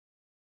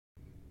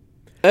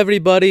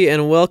Everybody,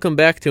 and welcome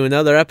back to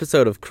another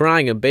episode of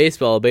Crying in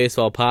Baseball, a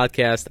baseball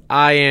podcast.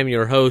 I am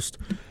your host,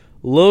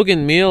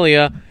 Logan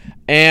Melia,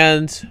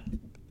 and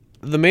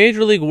the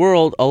Major League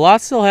world, a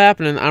lot still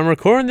happening. I'm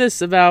recording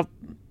this about,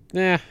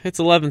 it's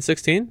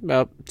 11:16,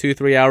 about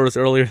 2-3 hours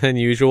earlier than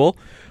usual.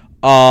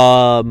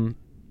 So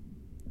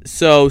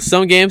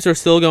some games are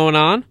still going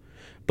on,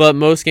 but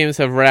most games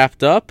have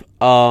wrapped up.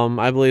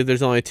 I believe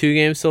there's only 2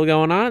 games still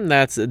going on, and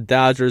that's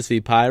Dodgers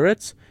v.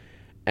 Pirates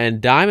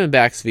and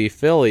Diamondbacks v.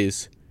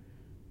 Phillies.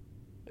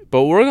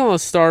 But we're going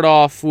to start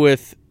off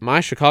with my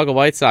Chicago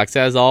White Sox,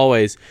 as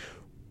always,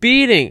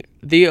 beating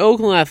the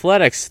Oakland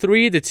Athletics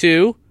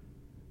 3-2.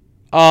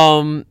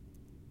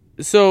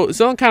 So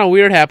something kind of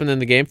weird happened in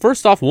the game.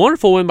 First off,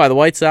 wonderful win by the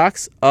White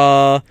Sox.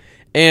 And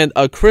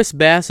a Chris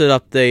Bassitt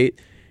update.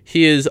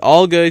 He is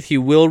all good. He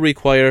will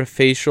require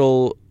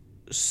facial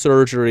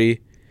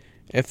surgery,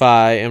 if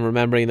I am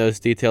remembering those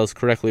details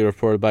correctly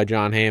reported by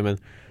Jon Heyman.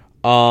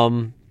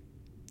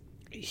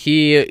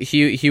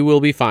 He will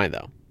be fine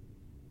though,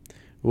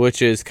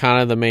 which is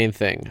kind of the main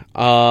thing.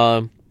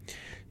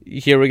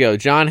 Here we go.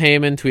 Jon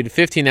Heyman tweeted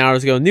 15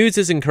 hours ago, news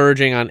is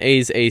encouraging on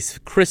A's ace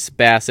Chris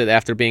Bassitt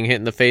after being hit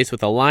in the face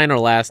with a liner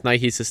last night.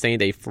 He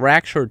sustained a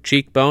fractured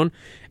cheekbone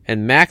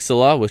and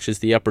maxilla, which is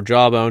the upper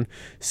jawbone.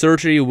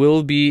 Surgery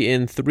will be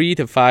in 3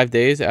 to 5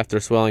 days after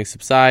swelling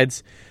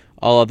subsides.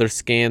 All other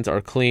scans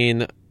are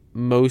clean.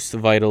 Most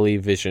vitally,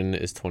 vision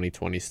is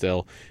 20/20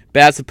 still.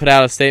 Bassitt put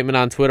out a statement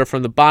on Twitter.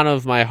 From the bottom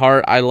of my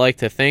heart, I'd like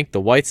to thank the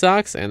White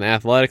Sox and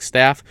athletic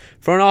staff,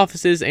 front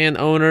offices, and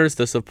owners.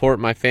 The support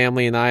my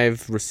family and I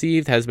have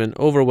received has been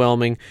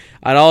overwhelming.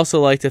 I'd also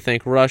like to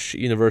thank Rush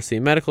University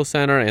Medical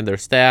Center and their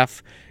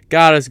staff.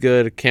 God is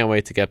good. Can't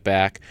wait to get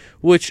back.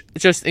 Which,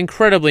 just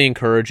incredibly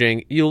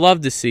encouraging. You love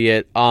to see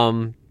it.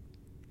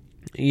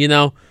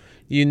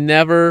 You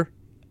never,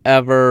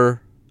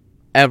 ever...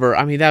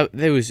 I mean, it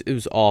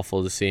was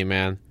awful to see,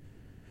 man.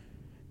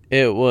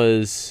 It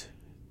was,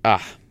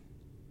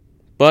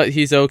 but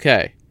he's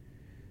okay.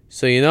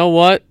 So you know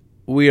what?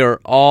 We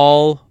are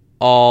all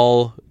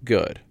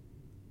good.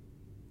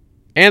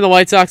 And the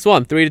White Sox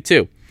won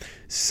 3-2.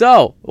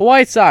 So the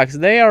White Sox,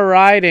 they are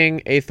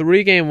riding a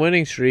 3-game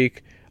winning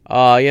streak. They're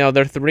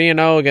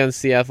 3-0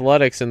 against the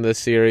Athletics in this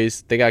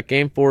series. They got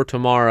Game 4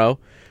 tomorrow,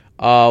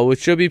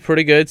 which should be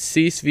pretty good.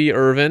 Cease v.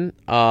 Irvin.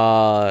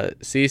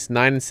 Cease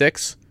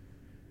 9-6.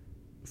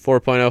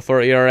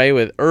 4.04 ERA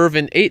with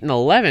Irvin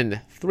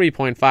 8-11,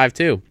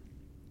 3.52.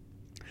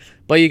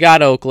 But you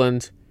got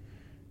Oakland.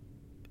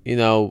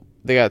 They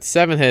got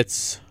 7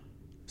 hits.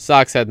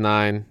 Sox had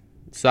 9.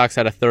 Sox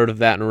had a third of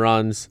that in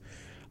runs.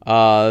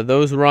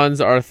 Those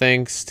runs are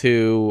thanks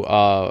to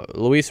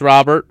Luis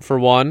Robert for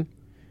 1.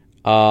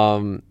 He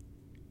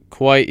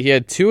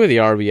had 2 of the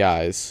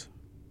RBIs.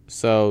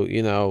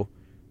 So,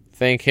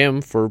 thank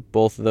him for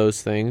both of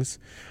those things.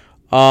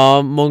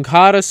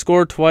 Moncada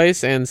scored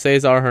twice, and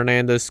Cesar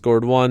Hernandez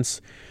scored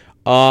once.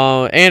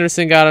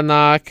 Anderson got a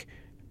knock.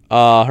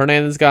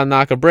 Hernandez got a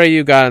knock.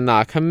 Abreu got a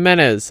knock.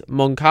 Jimenez,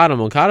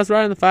 Moncada's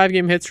right on the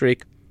 5-game hit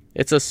streak.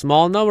 It's a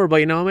small number,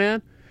 but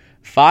man,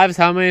 5 is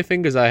how many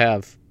fingers I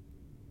have.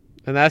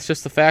 And that's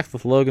just the fact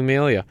with Logan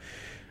Melia.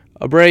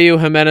 Abreu,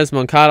 Jimenez,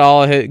 Moncada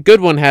all hit.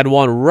 Goodwin had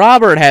 1.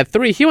 Robert had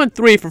 3. He went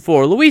 3 for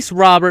 4. Luis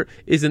Robert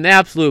is an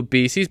absolute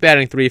beast. He's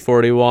batting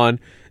 .341.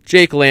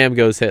 Jake Lamb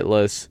goes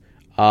hitless.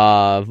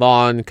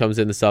 Vaughn comes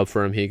in the sub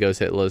for him. He goes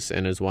hitless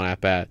in his 1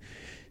 at-bat.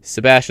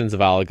 Sebastian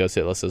Zavala goes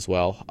hitless as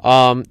well.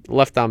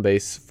 Left on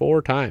base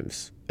 4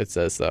 times, it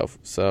says, though.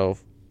 So,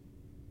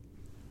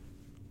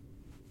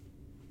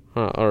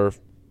 or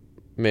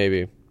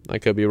maybe. I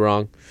could be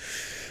wrong.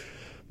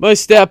 My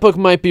stat book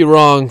might be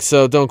wrong,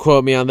 so don't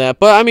quote me on that.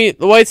 But, the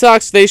White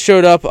Sox, they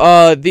showed up.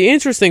 The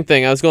interesting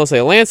thing, I was going to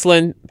say, Lance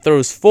Lynn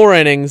throws 4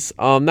 innings.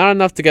 Not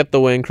enough to get the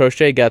win.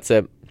 Crochet gets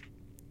it.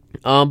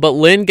 But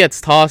Lynn gets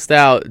tossed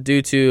out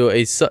due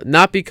to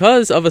not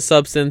because of a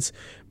substance,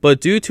 but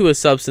due to a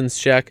substance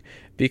check,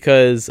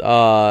 because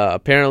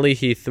apparently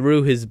he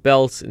threw his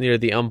belt near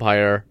the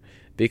umpire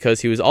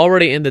because he was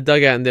already in the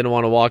dugout and didn't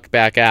want to walk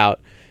back out.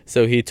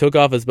 So he took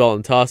off his belt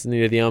and tossed it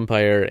near the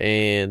umpire,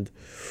 and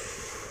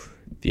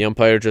the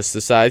umpire just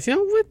decides,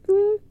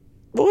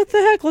 what the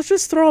heck? Let's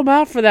just throw him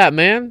out for that,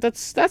 man.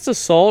 That's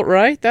assault,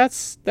 right?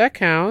 That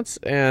counts.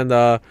 And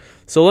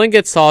so Lynn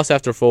gets tossed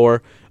after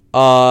 4.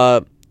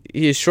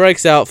 He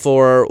strikes out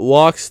 4,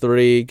 walks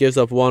 3, gives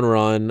up 1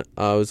 run. It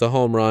was a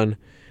home run.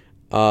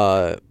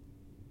 But,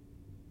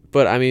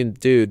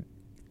 dude,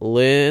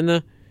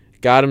 Lynn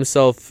got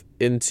himself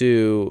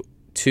into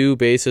 2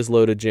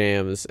 bases-loaded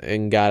jams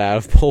and got out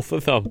of both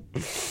of them.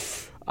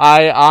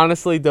 I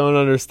honestly don't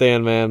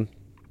understand, man.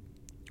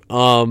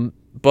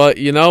 But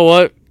you know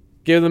what?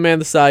 Give the man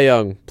the Cy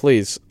Young,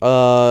 please.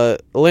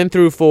 Lynn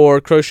threw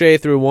 4, Crochet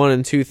threw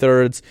 1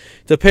 2/3.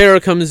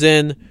 DePera comes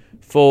in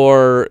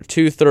for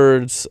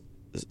 2/3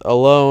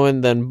 alone,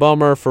 then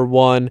Bummer for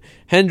 1.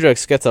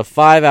 Hendricks gets a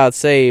 5-out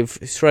save,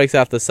 strikes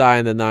out the Cy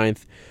in the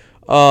 9th.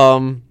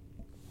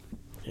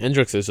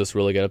 Hendricks is just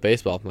really good at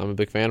baseball. I'm a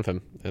big fan of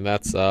him, and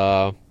that's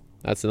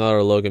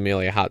another Logan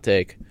Melia hot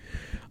take.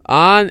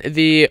 On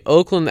the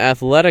Oakland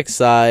Athletics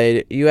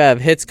side, you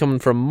have hits coming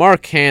from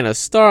Mark Hanna,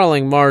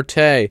 Starling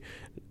Marte,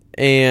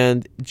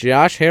 and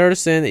Josh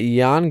Harrison,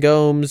 Yan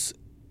Gomes,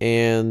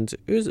 and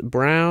who's it?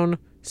 Brown?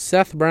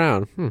 Seth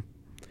Brown.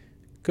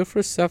 Good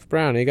for Seth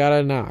Brown. He got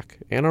a knock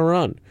and a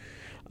run.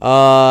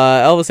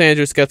 Elvis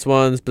Andrus gets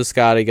one.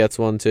 Biscotti gets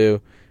one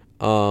too.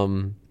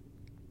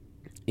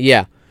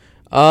 Yeah.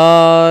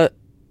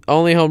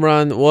 Only home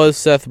run was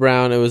Seth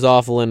Brown. It was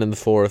awful in the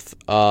fourth.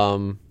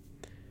 But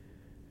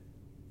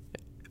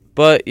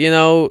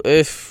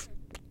if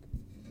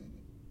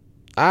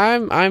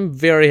I'm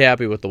very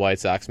happy with the White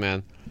Sox,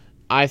 man.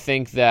 I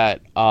think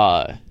that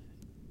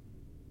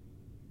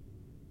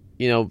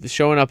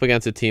showing up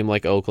against a team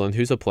like Oakland,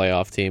 who's a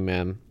playoff team,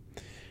 man,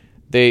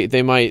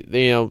 they might,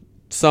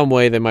 some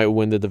way they might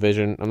win the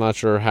division. I'm not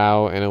sure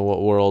how and in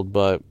what world,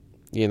 but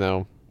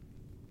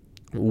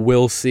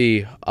we'll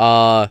see.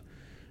 But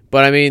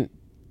I mean,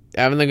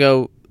 having to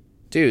go,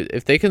 dude,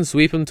 if they can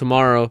sweep them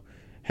tomorrow,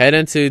 head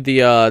into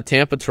the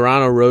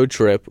Tampa-Toronto road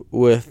trip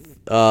with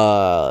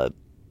like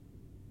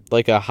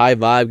a high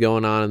vibe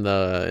going on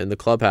in the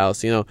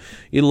clubhouse. You'd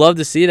love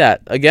to see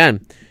that.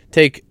 Again,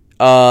 take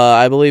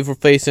I believe we're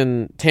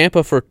facing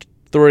Tampa for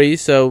 3.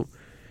 So,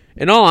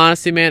 in all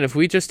honesty, man, if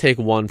we just take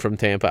 1 from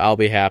Tampa, I'll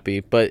be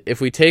happy. But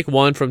if we take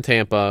 1 from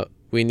Tampa,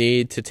 we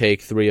need to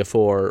take 3 or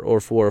 4 or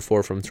 4 or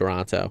 4 from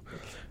Toronto.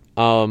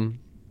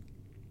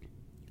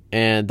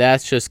 And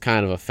that's just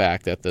kind of a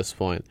fact at this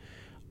point.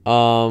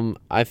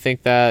 I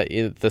think that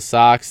the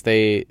Sox,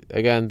 they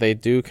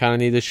do kind of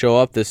need to show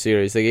up this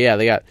series. They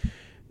got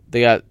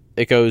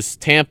it goes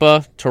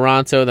Tampa,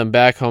 Toronto, then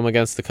back home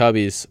against the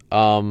Cubbies.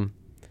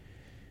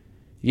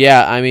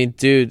 Yeah, I mean,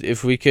 dude,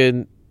 if we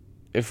could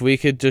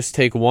just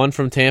take 1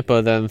 from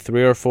Tampa, then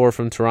 3 or 4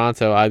 from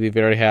Toronto, I'd be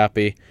very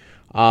happy.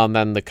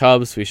 Then the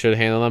Cubs, we should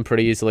handle them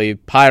pretty easily.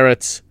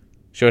 Pirates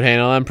should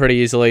handle them pretty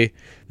easily.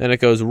 Then it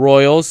goes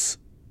Royals,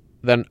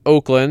 then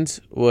Oakland,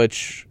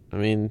 which, I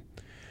mean,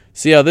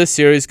 see how this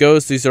series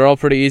goes. These are all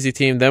pretty easy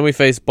teams. Then we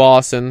face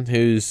Boston,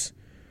 who's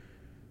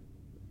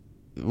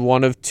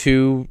one of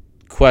 2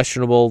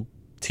 questionable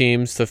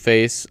teams to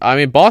face. I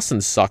mean,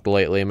 Boston's sucked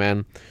lately,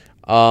 man.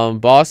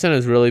 Boston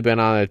has really been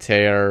on a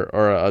tear,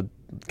 or a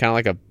kind of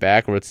like a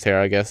backwards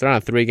tear, I guess. They're on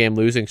a 3-game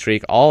losing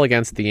streak, all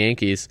against the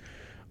Yankees.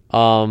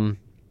 Kind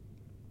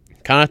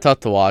of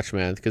tough to watch,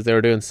 man, because they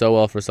were doing so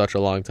well for such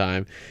a long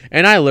time.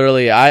 And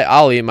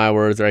I'll eat my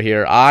words right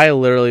here. I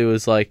literally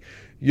was like,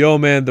 yo,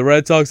 man, the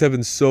Red Sox have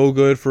been so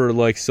good for,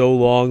 like, so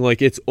long.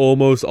 Like, it's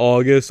almost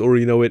August, or,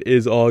 it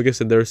is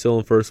August, and they're still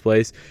in first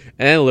place.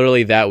 And then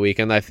literally that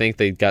weekend, I think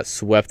they got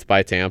swept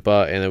by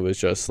Tampa, and it was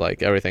just,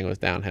 like, everything was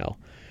downhill.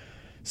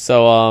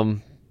 So,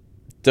 I'm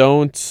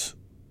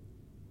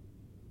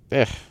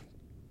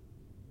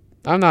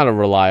not a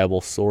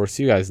reliable source.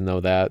 You guys know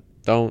that.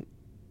 I'm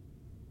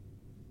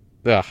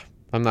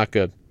not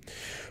good.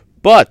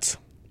 But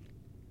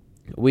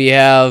we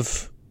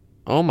have,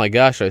 oh my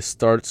gosh, I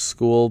start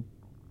school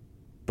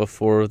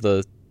before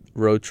the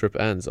road trip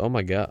ends. Oh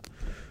my god.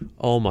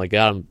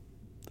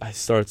 I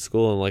start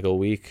school in like a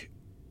week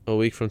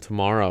from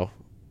tomorrow.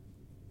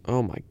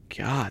 Oh my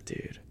god,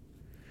 dude.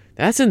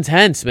 That's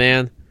intense,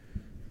 man.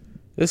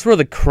 This is where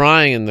the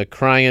crying in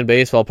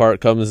baseball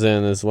part comes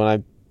in, is when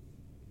I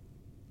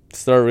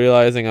start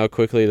realizing how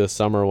quickly the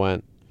summer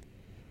went.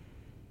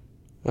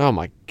 Oh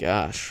my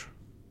gosh.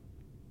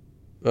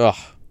 Ugh.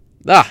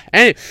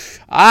 Gotta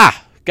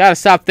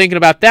stop thinking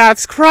about that.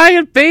 It's crying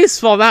in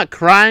baseball, not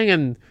crying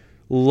in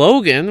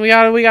Logan. We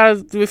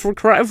gotta.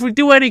 If we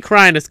do any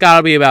crying, it's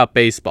gotta be about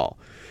baseball.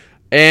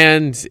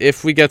 And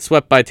if we get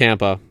swept by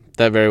Tampa,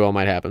 that very well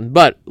might happen.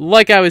 But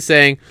like I was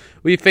saying,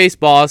 we face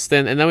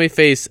Boston, and then we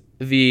face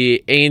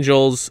the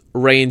Angels,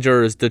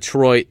 Rangers,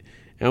 Detroit,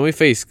 and we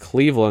face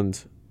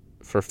Cleveland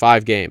for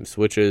 5 games,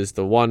 which is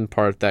the one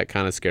part that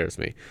kind of scares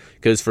me.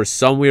 Because for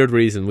some weird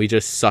reason, we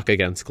just suck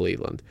against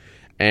Cleveland.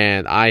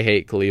 And I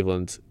hate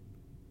Cleveland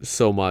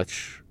so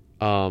much.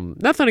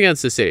 Nothing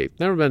against the city.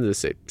 Never been to the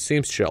city.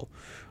 Seems chill.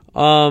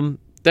 Then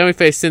we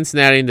face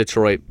Cincinnati and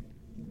Detroit.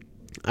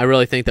 I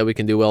really think that we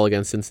can do well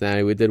against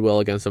Cincinnati. We did well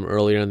against them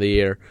earlier in the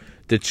year.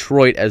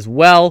 Detroit as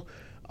well.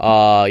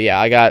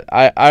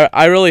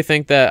 I really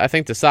think that, I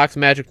think the Sox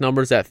magic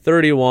number's at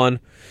 31.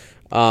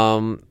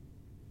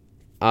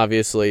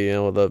 Obviously,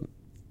 the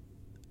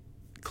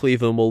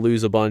Cleveland will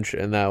lose a bunch,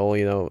 and that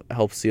will,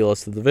 help seal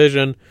us the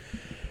division.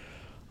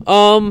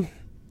 And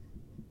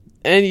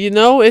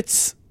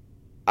it's,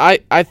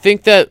 I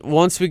think that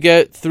once we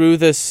get through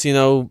this,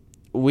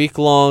 week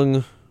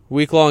long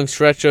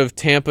stretch of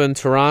Tampa and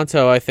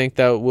Toronto, I think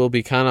that we'll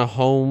be kind of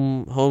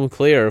home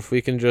clear. If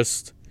we can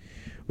just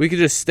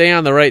stay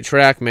on the right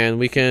track, man,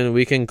 we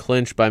can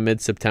clinch by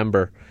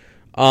mid-September.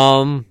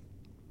 But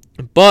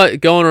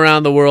going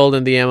around the world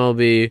in the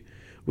MLB,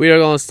 we are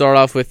going to start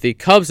off with the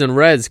Cubs and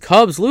Reds.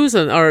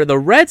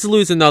 The Reds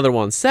lose another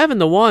one,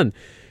 7-1.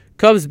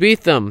 Cubs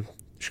beat them.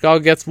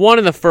 Chicago gets 1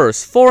 in the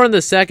first, 4 in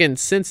the second.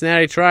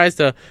 Cincinnati tries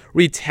to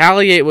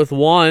retaliate with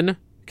 1.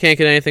 Can't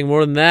get anything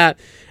more than that.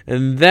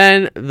 And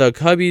then the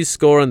Cubbies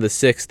score in the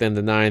 6th and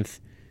the 9th.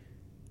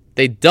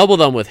 They double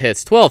them with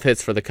hits. 12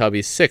 hits for the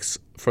Cubbies, 6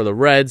 for the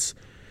Reds.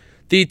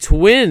 The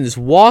Twins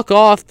walk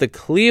off the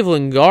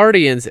Cleveland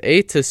Guardians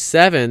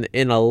 8-7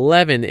 in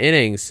 11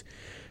 innings.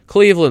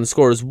 Cleveland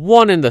scores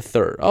 1 in the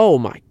third. Oh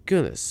my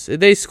goodness.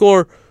 They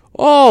score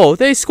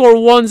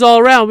ones all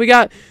around.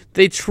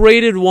 They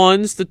traded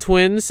ones, the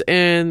Twins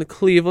and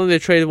Cleveland. They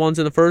traded ones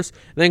in the first.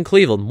 And then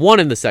Cleveland, 1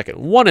 in the second,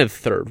 1 in the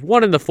third,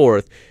 1 in the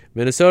fourth.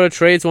 Minnesota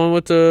trades one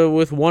with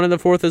 1 in the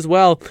fourth as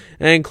well.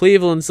 And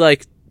Cleveland's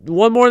like,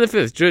 1 more in the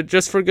fifth,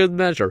 just for good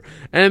measure.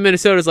 And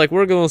Minnesota's like,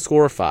 we're going to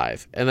score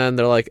 5. And then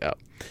they're like, oh.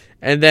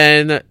 And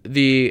then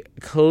the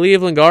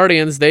Cleveland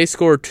Guardians, they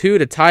score 2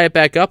 to tie it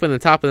back up in the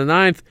top of the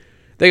 9th.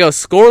 They go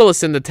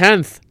scoreless in the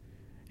 10th.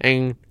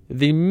 And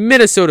the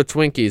Minnesota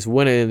Twinkies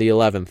win it in the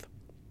 11th.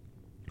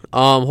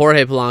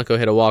 Jorge Polanco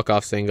hit a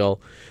walk-off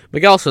single.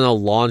 Miguel Sano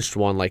launched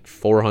one like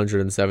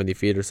 470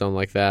 feet or something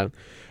like that.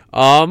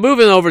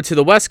 Moving over to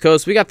the West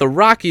Coast, we got the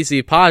Rockies,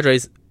 the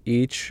Padres.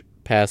 Each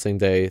passing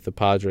day, the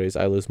Padres,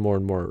 I lose more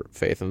and more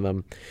faith in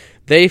them.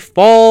 They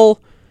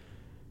fall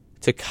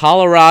to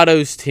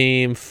Colorado's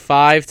team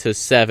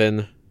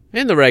 5-7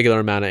 in the regular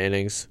amount of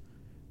innings.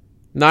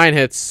 9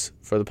 hits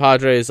for the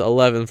Padres,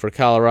 11 for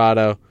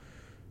Colorado.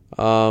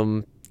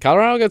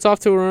 Colorado gets off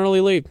to an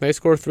early lead. They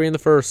score 3 in the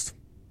first.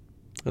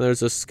 And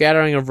there's a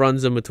scattering of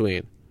runs in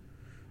between.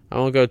 I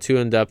won't go too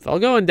in-depth. I'll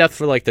go in-depth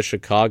for, like, the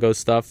Chicago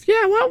stuff.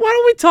 Yeah, why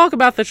don't we talk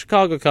about the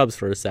Chicago Cubs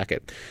for a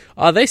second?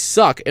 They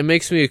suck. It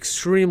makes me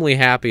extremely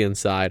happy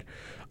inside.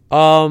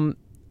 On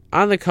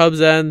the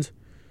Cubs end,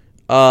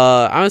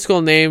 I'm just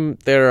going to name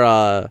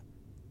their...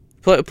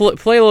 Play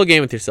a little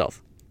game with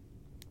yourself.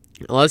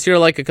 Unless you're,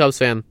 like, a Cubs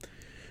fan,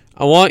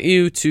 I want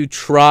you to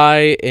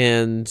try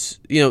and,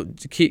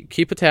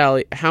 keep a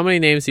tally. How many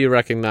names do you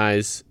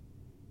recognize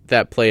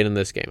that played in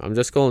this game? I'm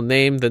just going to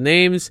name the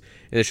names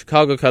in the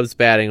Chicago Cubs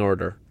batting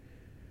order.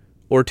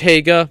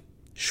 Ortega,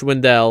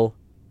 Schwindel,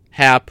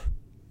 Happ,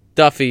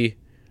 Duffy,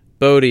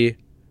 Bodie,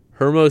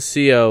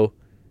 Hermosillo,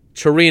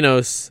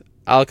 Chirinos,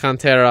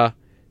 Alcantara,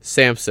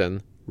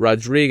 Sampson,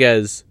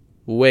 Rodriguez,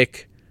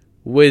 Wick,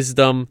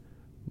 Wisdom,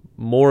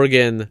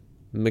 Morgan,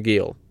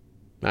 McGill.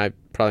 I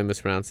probably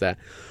mispronounced that.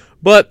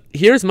 But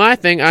here's my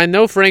thing. I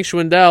know Frank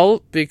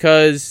Schwindel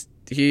because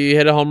he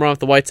hit a home run with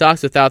the White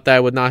Sox. Without that, I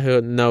would not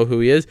know who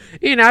he is.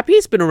 Ian Happ,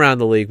 he's been around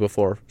the league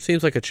before.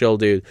 Seems like a chill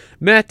dude.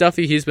 Matt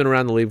Duffy, he's been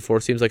around the league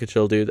before. Seems like a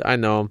chill dude. I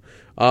know him.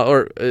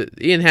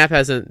 Ian Happ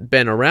hasn't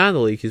been around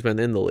the league. He's been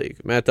in the league.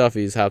 Matt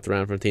Duffy's hopped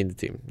around from team to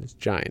team. It's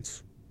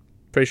Giants.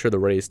 Pretty sure the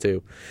Rays,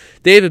 too.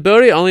 David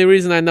Bodie, only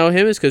reason I know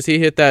him is because he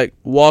hit that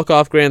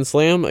walk-off grand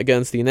slam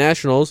against the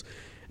Nationals,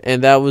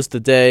 and that was the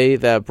day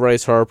that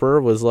Bryce Harper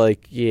was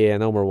like, yeah,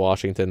 no more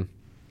Washington.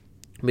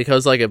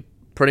 Because, it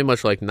pretty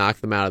much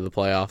knocked them out of the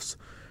playoffs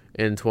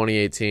in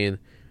 2018.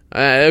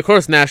 Of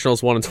course,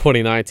 Nationals won in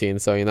 2019,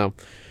 so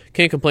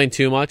can't complain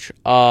too much.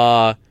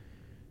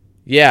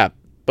 Yeah,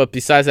 but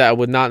besides that, I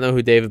would not know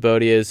who David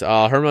Bodie is.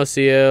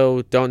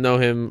 Hermosillo, don't know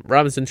him.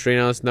 Robinson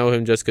Chirinos, know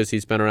him just because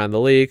he's been around the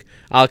league.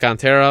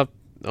 Alcantara,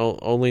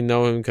 only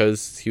know him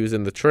because he was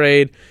in the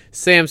trade.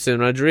 Sampson,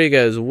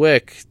 Rodriguez,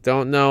 Wick,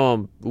 don't know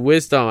him.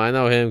 Wisdom, I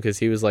know him because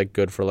he was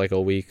good for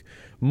a week.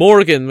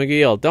 Morgan,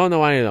 McGill, don't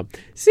know any of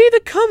them. See,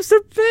 the Cubs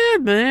are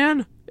bad,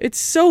 man. It's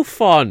so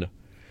fun.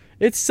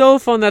 It's so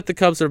fun that the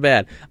Cubs are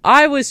bad.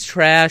 I was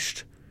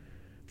trashed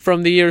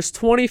from the years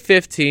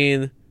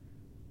 2015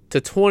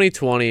 to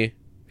 2020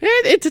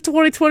 and into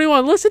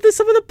 2021. Listen to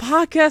some of the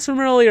podcasts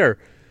from earlier.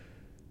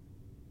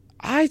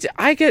 I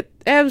get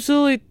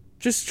absolutely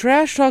just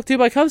trash talked to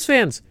by Cubs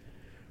fans.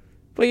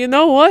 But you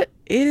know what?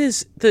 It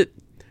is the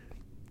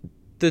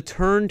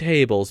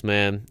turntables,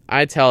 man.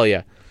 I tell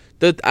you.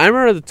 I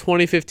remember the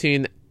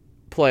 2015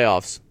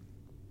 playoffs.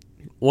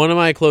 One of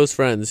my close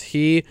friends,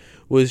 he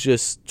was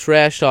just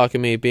trash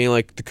talking me, being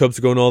like, "The Cubs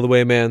are going all the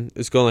way, man.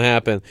 It's going to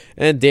happen."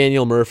 And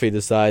Daniel Murphy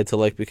decided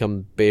to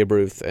become Babe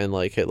Ruth and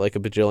hit a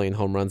bajillion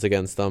home runs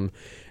against them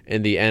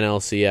in the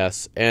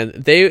NLCS. And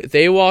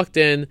they walked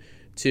in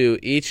to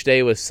each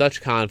day with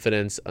such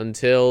confidence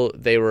until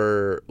they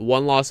were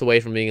one loss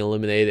away from being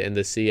eliminated in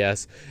the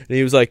CS. And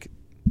he was like,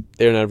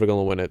 "They're never going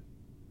to win it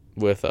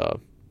with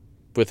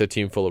a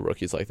team full of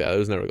rookies like that. It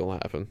was never going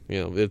to happen.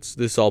 This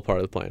is all part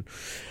of the plan."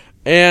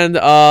 And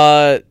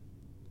that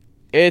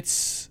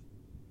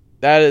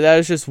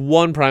is just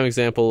one prime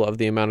example of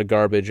the amount of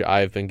garbage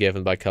I've been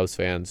given by Cubs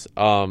fans.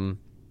 I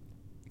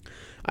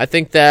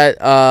think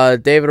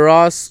that David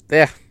Ross,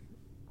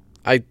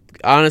 I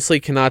honestly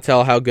cannot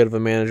tell how good of a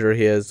manager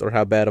he is or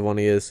how bad of one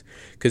he is,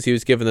 because he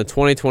was given the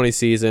 2020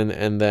 season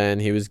and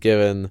then he was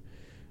given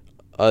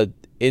a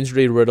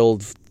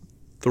injury-riddled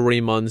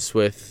 3 months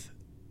with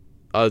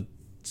a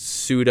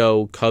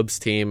pseudo Cubs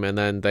team, and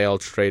then they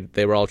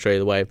were all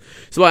traded away.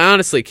 So I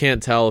honestly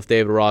can't tell if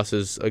David Ross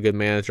is a good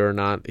manager or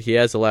not. He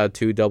has allowed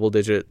 2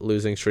 double-digit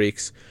losing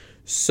streaks,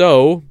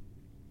 so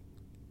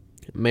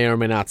may or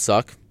may not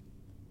suck.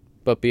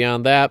 But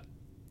beyond that,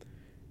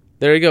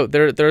 there you go.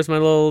 There's my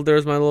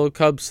little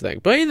Cubs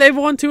thing. But they've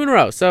won 2 in a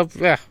row, so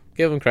yeah,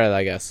 give them credit,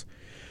 I guess.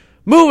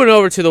 Moving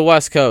over to the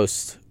West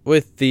Coast,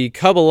 with the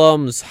Cub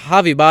alums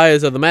Javi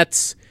Baez of the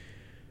Mets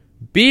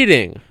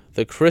beating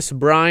the Chris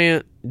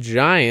Bryant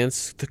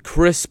Giants. The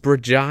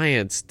CRISPR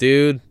Giants,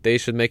 dude. They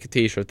should make a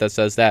t-shirt that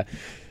says that.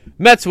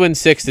 Mets win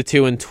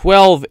 6-2 in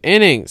 12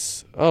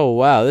 innings. Oh,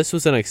 wow. This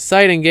was an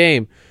exciting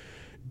game.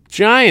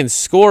 Giants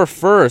score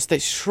first. They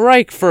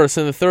strike first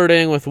in the third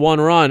inning with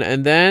 1 run.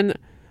 And then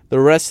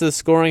the rest of the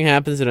scoring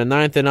happens in the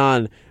 9th and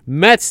on.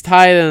 Mets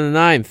tied in the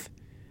 9th.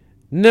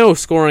 No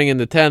scoring in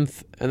the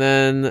 10th. And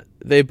then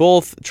they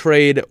both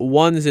trade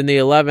ones in the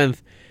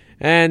 11th.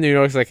 And New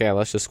York's like, yeah,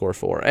 let's just score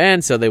 4.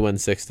 And so they win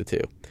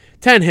 6-2.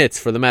 10 hits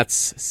for the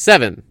Mets,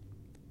 7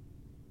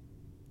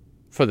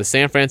 for the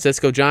San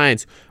Francisco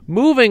Giants.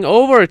 Moving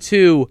over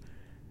to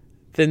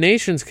the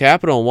nation's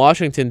capital in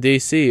Washington,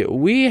 D.C.,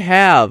 we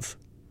have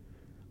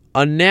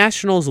a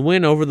Nationals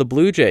win over the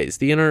Blue Jays,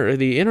 the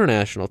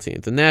international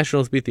team. The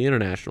Nationals beat the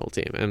international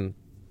team, and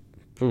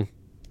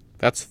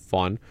that's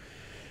fun.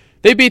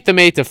 They beat them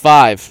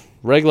 8-5.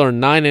 Regular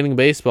 9-inning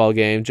baseball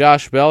game.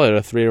 Josh Bell had a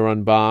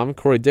 3-run bomb.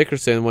 Corey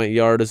Dickerson went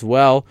yard as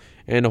well.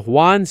 And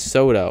Juan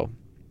Soto,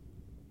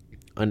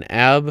 an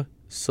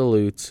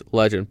absolute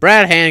legend.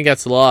 Brad Hand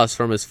gets lost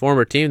from his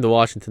former team, the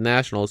Washington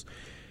Nationals.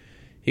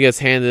 He gets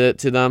handed it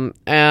to them.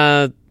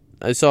 And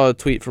I saw a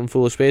tweet from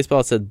Foolish Baseball.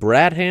 It said,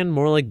 Brad Hand,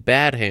 more like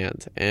bad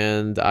hand.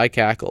 And I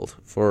cackled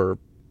for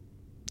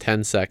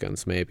 10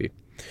 seconds, maybe.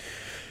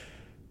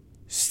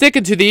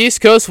 Sticking to the East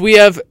Coast, we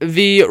have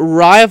the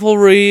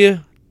rivalry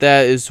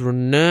that is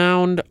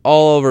renowned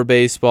all over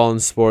baseball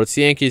and sports.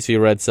 Yankees v.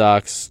 Red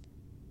Sox.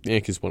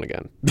 Yankees won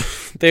again.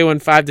 They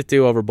won 5-2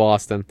 over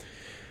Boston.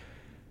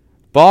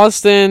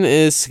 Boston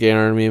is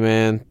scaring me,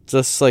 man.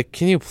 Just like,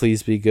 can you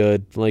please be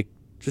good? Like,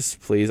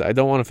 just please. I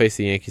don't want to face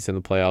the Yankees in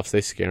the playoffs.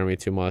 They scare me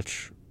too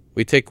much.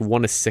 We take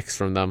 1-6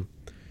 from them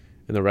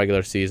in the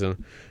regular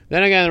season.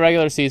 Then again, the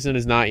regular season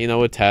is not,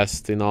 a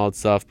test and all that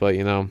stuff. But,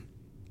 I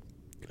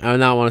would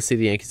not want to see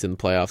the Yankees in the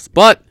playoffs.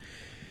 But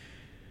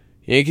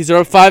Yankees are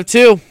up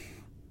 5-2.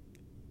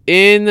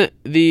 In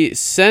the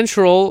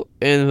Central,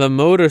 in the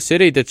Motor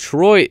City,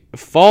 Detroit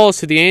falls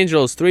to the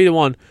Angels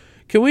 3-1.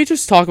 Can we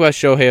just talk about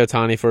Shohei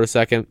Ohtani for a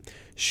second?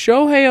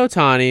 Shohei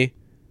Ohtani,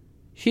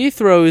 he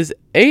throws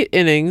 8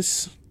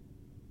 innings.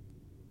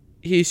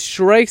 He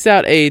strikes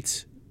out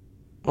 8.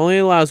 Only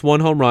allows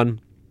 1 home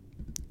run.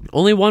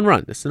 Only 1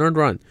 run. It's an earned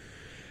run.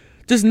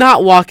 Does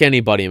not walk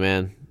anybody,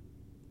 man.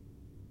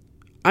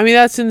 I mean,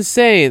 that's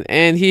insane.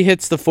 And he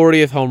hits the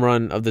 40th home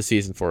run of the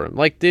season for him.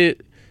 Like, Babe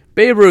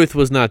Ruth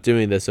was not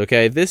doing this,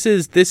 okay? This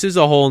is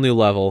a whole new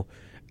level.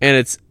 And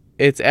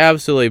it's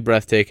absolutely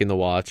breathtaking to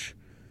watch.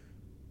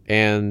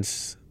 And,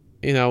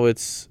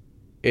 it's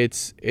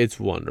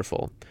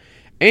wonderful.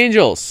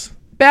 Angels,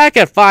 back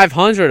at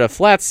 500, a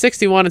flat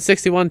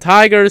 61-61.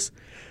 Tigers,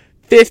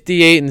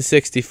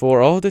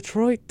 58-64. Oh,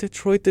 Detroit,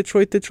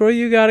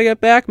 you gotta get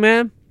back,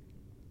 man.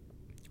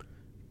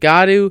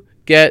 Got to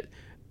get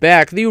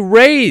back. The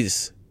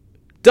Rays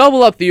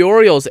double up the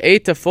Orioles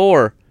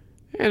 8-4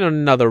 in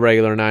another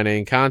regular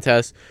 9-inning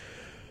contest.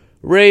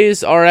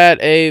 Rays are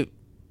at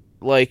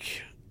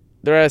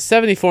they're at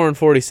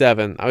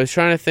 74-47. I was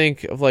trying to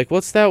think of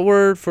what's that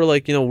word for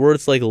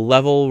words like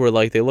level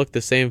where they look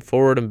the same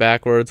forward and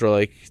backwards,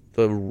 or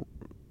the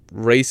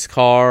race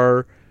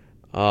car,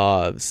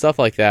 stuff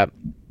like that.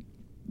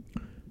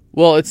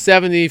 Well, it's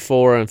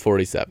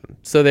 74-47.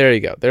 So there you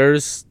go.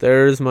 There's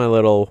my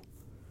little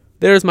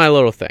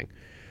thing.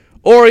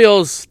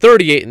 Orioles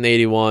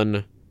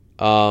 38-81.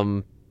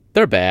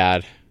 They're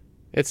bad.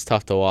 It's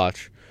tough to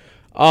watch.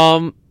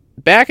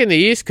 Back in the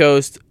East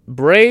Coast,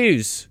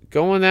 Braves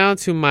going down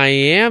to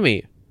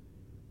Miami.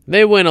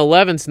 They win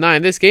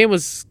 11-9. This game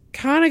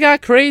kind of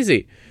got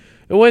crazy.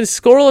 It went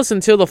scoreless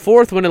until the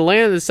 4th when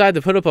Atlanta decided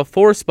to put up a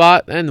 4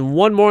 spot and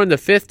 1 more in the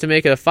 5th to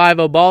make it a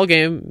 5-0 ball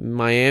game.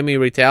 Miami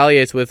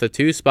retaliates with a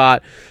 2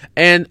 spot,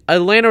 and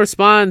Atlanta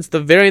responds the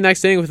very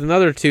next inning with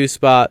another 2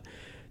 spot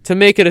to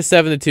make it a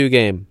 7-2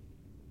 game.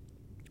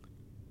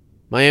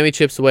 Miami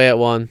chips away at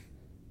 1,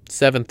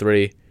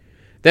 7-3.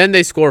 Then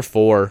they score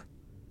 4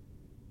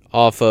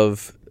 off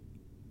of,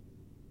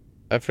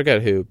 I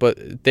forget who,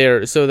 but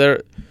they're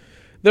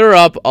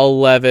up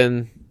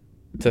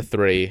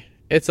 11-3.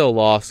 It's a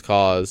lost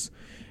cause.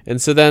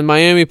 And so then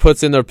Miami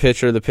puts in their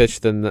pitcher,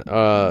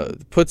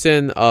 puts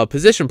in a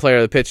position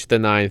player, the pitch the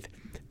 9th.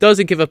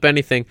 Doesn't give up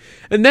anything.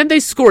 And then they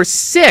score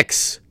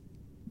 6.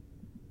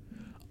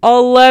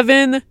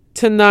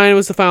 11-9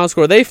 was the final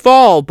score. They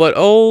fall, but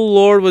oh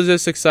Lord, was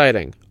this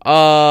exciting.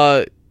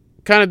 Kind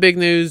of big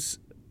news.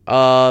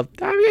 I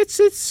mean,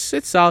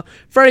 it's solid.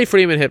 Freddie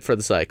Freeman hit for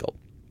the cycle.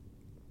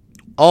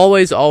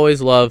 Always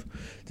love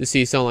to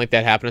see something like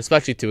that happen,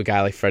 especially to a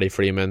guy like Freddie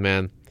Freeman,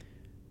 man.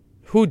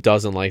 Who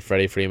doesn't like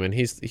Freddie Freeman?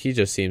 He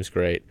just seems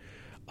great.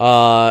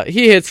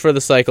 He hits for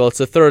the cycle. It's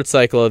the 3rd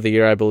cycle of the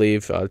year, I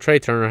believe. Trey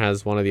Turner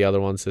has one of the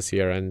other ones this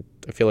year, and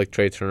I feel like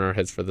Trey Turner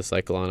hits for the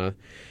cycle on an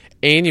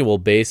annual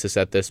basis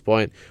at this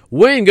point.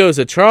 Win goes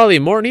to Charlie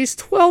Morton. He's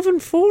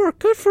 12-4.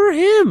 Good for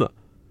him.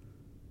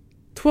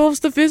 12's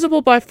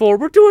divisible by 4.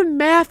 We're doing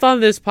math on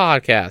this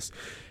podcast.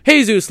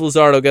 Jesus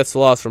Luzardo gets the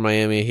loss for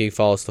Miami. He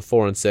falls to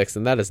 4-6,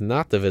 and that is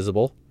not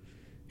divisible.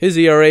 His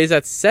ERA is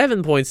at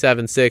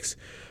 7.76,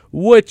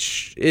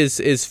 which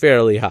is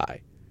fairly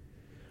high.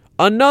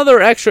 Another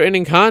extra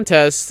inning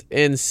contest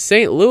in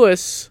St.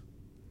 Louis,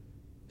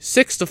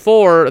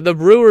 6-4. The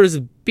Brewers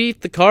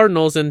beat the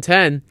Cardinals in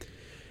 10.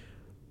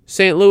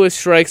 St. Louis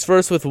strikes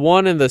first with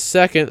 1 in the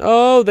second.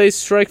 Oh, they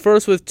strike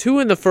first with 2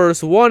 in the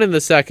first, 1 in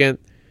the second.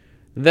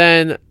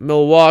 Then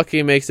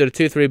Milwaukee makes it a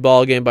 2-3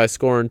 ball game by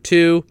scoring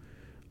 2.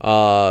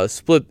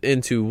 Split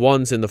into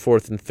ones in the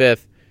 4th and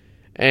 5th.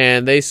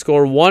 And they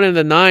score 1 in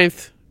the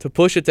 9th to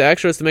push it to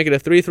extras to make it a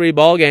 3-3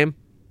 ball game.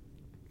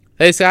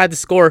 They decided to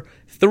score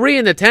 3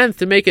 in the 10th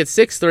to make it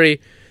 6-3.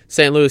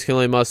 St. Louis can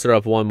only muster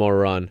up 1 more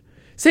run.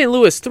 St.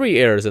 Louis, 3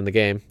 errors in the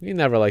game. You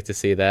never like to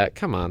see that.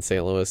 Come on,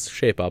 St. Louis.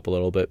 Shape up a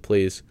little bit,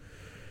 please.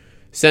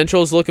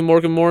 Central's looking more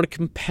and more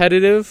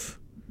competitive.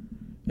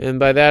 And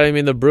by that, I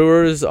mean the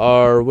Brewers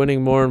are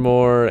winning more and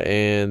more,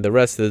 and the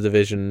rest of the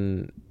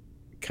division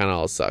kind of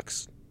all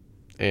sucks.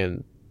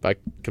 And by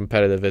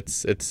competitive,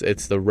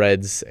 it's the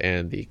Reds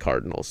and the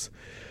Cardinals.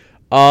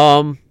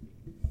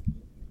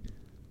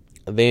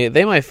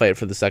 They might fight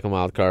for the second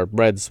wild card.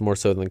 Reds more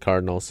so than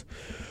Cardinals.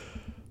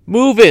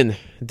 Moving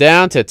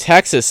down to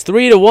Texas,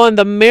 3-1.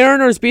 The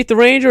Mariners beat the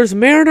Rangers.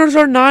 Mariners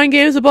are 9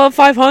 games above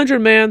 500,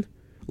 man.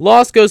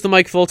 Loss goes to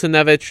Mike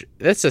Fultonevich.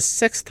 That's the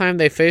 6th time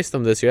they faced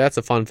him this year. That's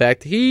a fun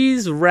fact.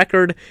 His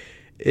record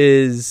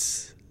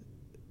is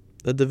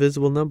a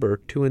divisible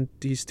number.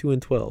 He's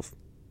 2-12.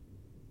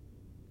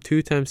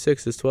 2 times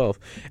 6 is 12.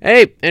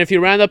 Hey, and if you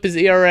round up his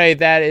ERA,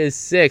 that is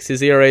 6.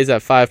 His ERA is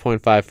at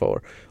 5.54.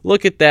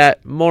 Look at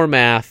that. More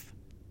math.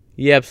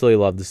 You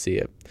absolutely love to see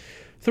it.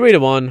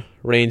 3-1.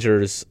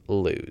 Rangers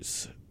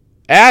lose.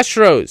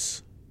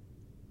 Astros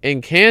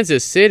in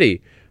Kansas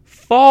City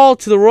fall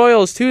to the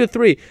Royals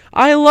 2-3.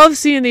 I love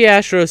seeing the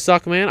Astros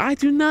suck, man. I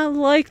do not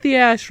like the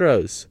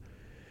Astros.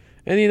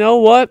 And you know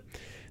what?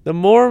 The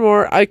more and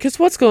more, because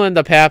what's going to end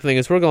up happening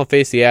is we're going to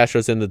face the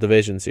Astros in the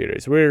division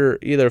series. We're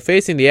either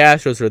facing the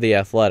Astros or the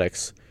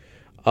Athletics,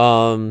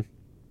 and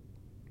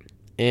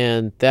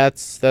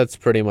that's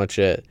pretty much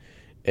it.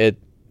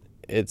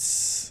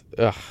 It's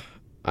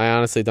I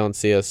honestly don't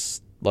see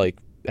us like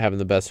having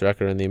the best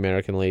record in the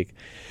American League,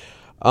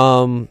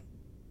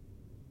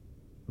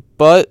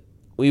 but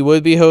we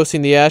would be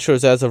hosting the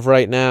Astros as of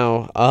right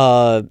now.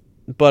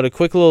 But a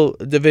quick little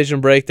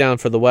division breakdown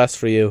for the West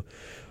for you.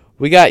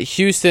 We got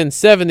Houston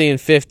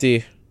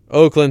 70-50,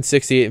 Oakland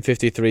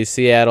 68-53,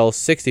 Seattle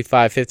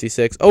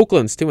 65-56.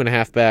 Oakland's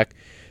 2.5 back,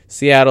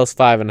 Seattle's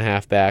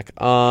 5.5 back.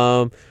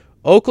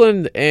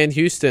 Oakland and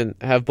Houston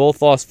have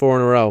both lost 4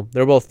 in a row.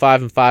 They're both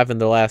 5-5 in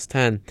their last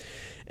 10.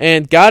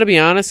 And gotta be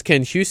honest,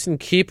 can Houston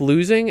keep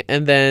losing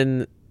and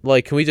then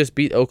can we just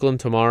beat Oakland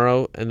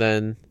tomorrow and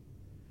then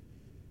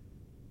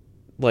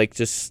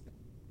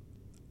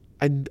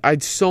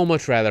I'd so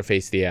much rather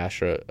face the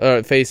Athletics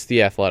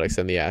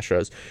than the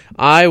Astros.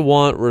 I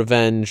want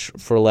revenge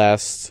for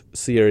last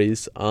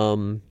series.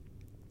 Last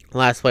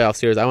playoff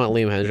series, I want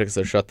Liam Hendricks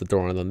to shut the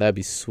door on them. That'd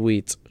be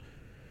sweet.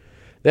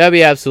 That'd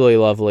be absolutely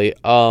lovely.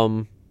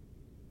 And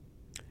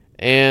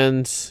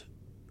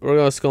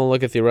we're just going to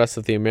look at the rest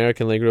of the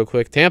American League real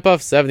quick. Tampa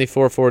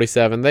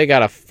 74-47. They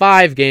got a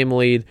 5-game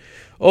lead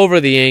over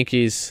the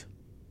Yankees.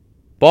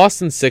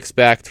 Boston 6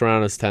 back.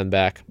 Toronto's 10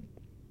 back.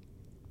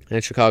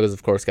 And Chicago's,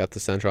 of course, got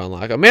the Central on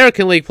lock.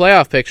 American League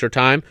playoff picture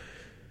time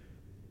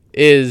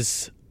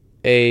is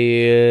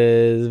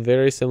a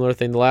very similar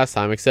thing to last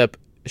time, except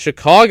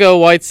Chicago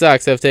White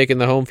Sox have taken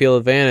the home field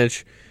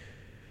advantage.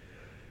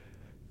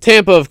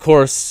 Tampa, of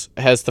course,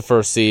 has the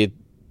first seed.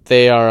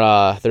 They're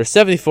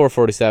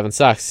 74-47.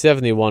 Sox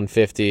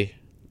 71-50.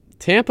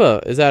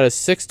 Tampa is at a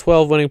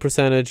 612 winning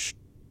percentage.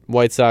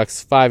 White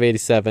Sox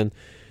 587.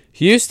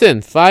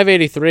 Houston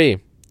 583.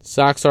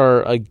 Sox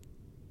are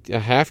a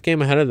half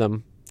game ahead of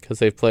them because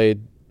they've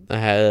played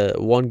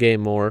one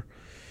game more.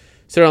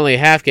 So they're only a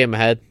half game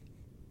ahead.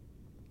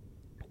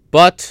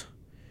 But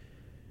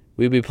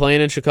we'd be playing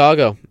in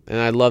Chicago, and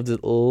I'd love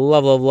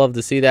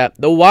to see that.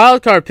 The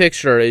wild card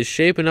picture is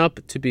shaping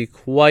up to be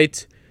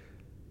quite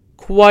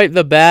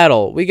the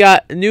battle. We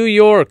got New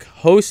York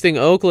hosting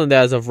Oakland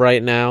as of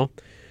right now.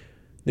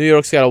 New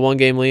York's got a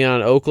 1-game lead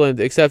on Oakland,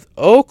 except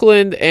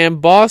Oakland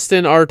and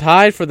Boston are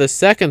tied for the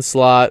second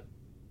slot.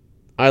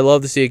 I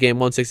love to see a game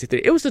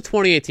 163. It was the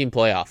 2018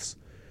 playoffs.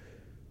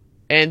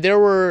 And there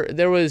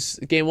was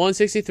game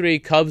 163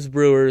 Cubs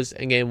Brewers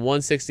and game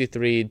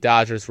 163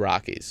 Dodgers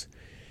Rockies.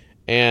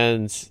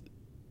 And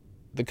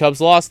the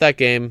Cubs lost that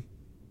game,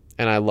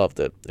 and I loved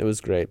it. It was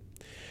great.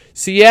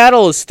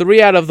 Seattle is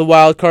 3 out of the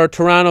wild card.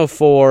 Toronto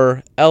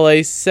 4.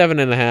 LA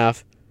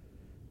 7.5.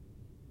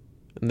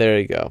 And there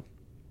you go.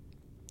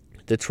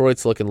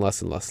 Detroit's looking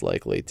less and less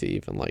likely to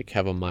even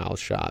have a mile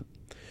shot.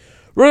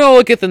 We're going to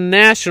look at the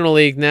National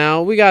League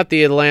now. We got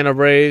the Atlanta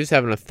Braves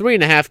having a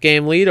 3.5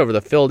 game lead over the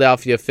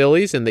Philadelphia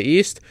Phillies in the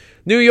East.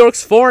 New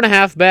York's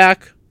 4.5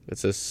 back.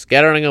 It's a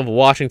scattering of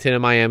Washington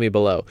and Miami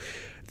below.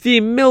 The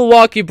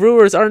Milwaukee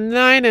Brewers are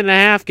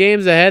 9.5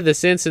 games ahead of the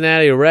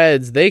Cincinnati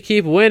Reds. They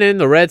keep winning,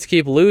 the Reds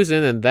keep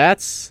losing, and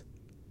that's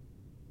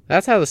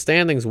how the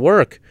standings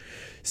work.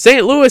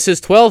 St. Louis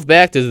is 12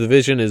 back. The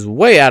division is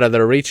way out of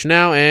their reach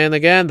now, and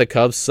again, the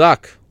Cubs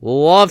suck.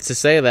 Love to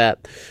say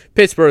that.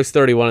 Pittsburgh's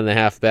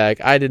 31.5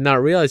 back. I did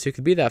not realize you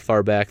could be that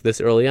far back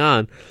this early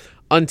on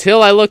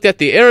until I looked at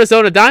the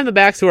Arizona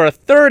Diamondbacks, who are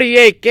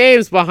 38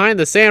 games behind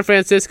the San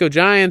Francisco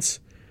Giants.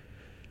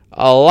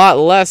 A lot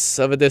less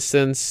of a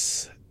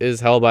distance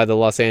is held by the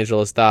Los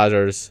Angeles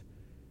Dodgers.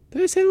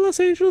 Did I say the Los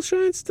Angeles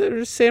Giants?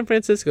 They're San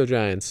Francisco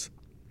Giants.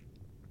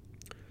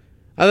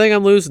 I think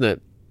I'm losing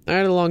it. I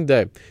had a long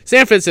day.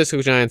 San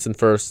Francisco Giants in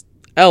first.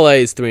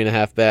 LA's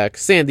 3.5 back.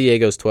 San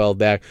Diego's 12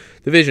 back.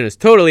 Division is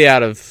totally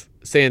out of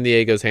San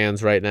Diego's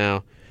hands right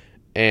now.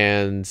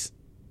 And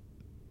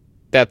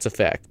that's a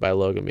fact by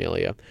Logan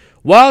Melia.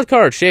 Wild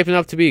card shaping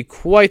up to be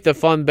quite the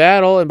fun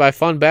battle. And by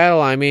fun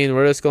battle, I mean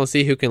we're just going to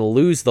see who can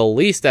lose the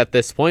least at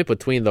this point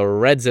between the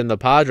Reds and the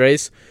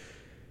Padres.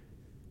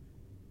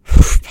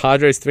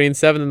 Padres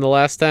 3-7 in the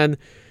last 10.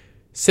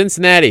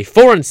 Cincinnati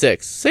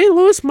 4-6. St.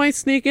 Louis might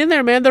sneak in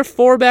there, man. They're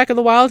 4 back of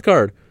the wild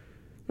card.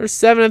 They're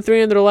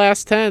 7-3 in their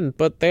last 10,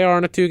 but they are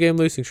on a 2-game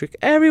losing streak.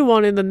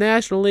 Everyone in the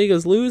National League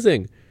is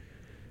losing.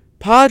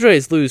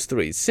 Padres lose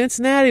 3.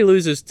 Cincinnati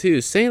loses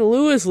 2. St.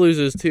 Louis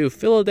loses 2.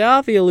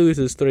 Philadelphia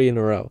loses 3 in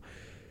a row.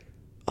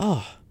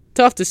 Oh,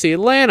 tough to see.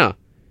 Atlanta,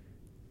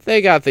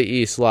 they got the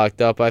East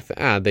locked up.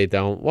 They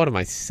don't. What am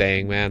I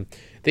saying, man?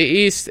 The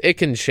East, it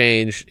can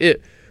change. The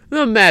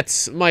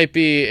Mets might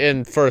be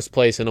in first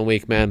place in a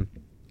week, man.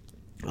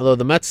 Although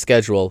the Mets'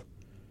 schedule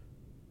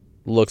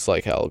looks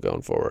like hell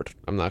going forward.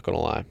 I'm not going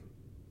to lie.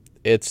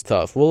 It's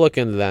tough. We'll look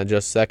into that in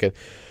just a second.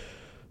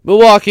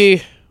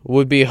 Milwaukee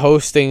would be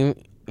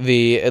hosting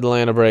the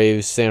Atlanta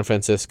Braves, San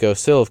Francisco,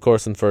 still, of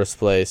course, in first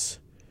place.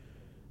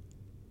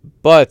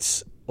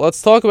 But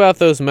let's talk about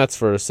those Mets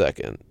for a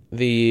second.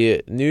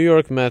 The New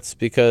York Mets,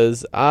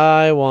 because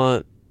I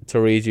want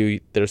to read you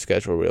their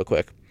schedule real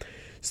quick.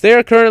 So they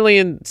are currently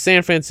in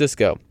San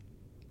Francisco.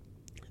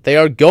 They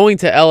are going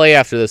to LA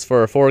after this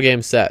for a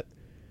 4-game set.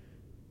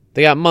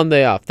 They got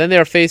Monday off. Then they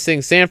are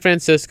facing San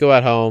Francisco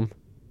at home.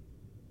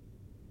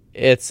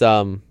 It's,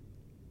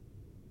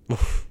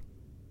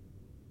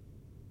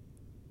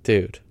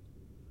 dude.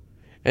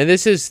 And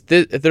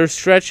their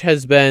stretch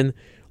has been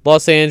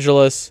Los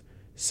Angeles,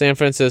 San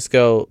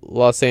Francisco,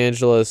 Los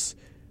Angeles,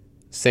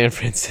 San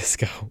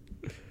Francisco.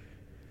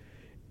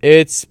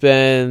 It's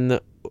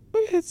been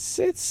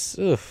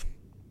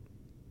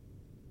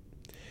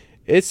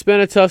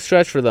a tough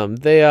stretch for them.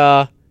 They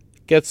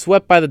get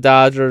swept by the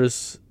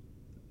Dodgers.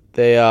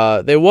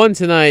 They won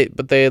tonight,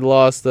 but they had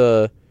lost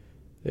the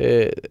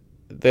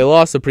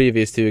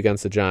previous 2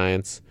 against the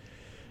Giants.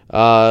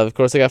 Of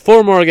course, they got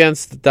 4 more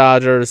against the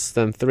Dodgers,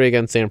 then 3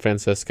 against San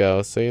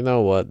Francisco. So you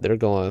know what?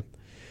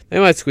 They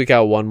might squeak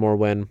out 1 more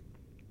win.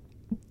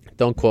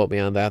 Don't quote me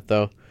on that,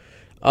 though.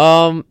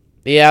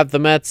 Yeah, the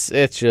Mets,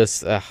 it's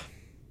just,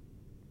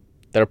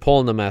 they're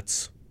pulling the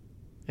Mets.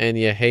 And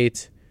you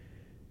hate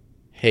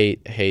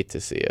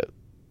to see it.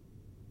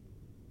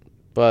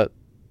 But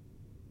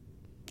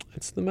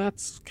it's the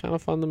Mets. Kind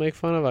of fun to make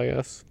fun of, I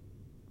guess.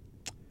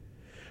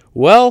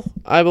 Well,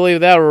 I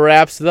believe that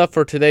wraps it up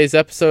for today's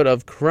episode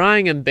of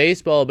Crying in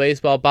Baseball, a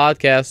baseball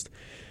podcast.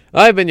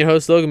 I've been your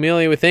host, Logan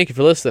Mealy. We thank you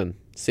for listening.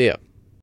 See ya.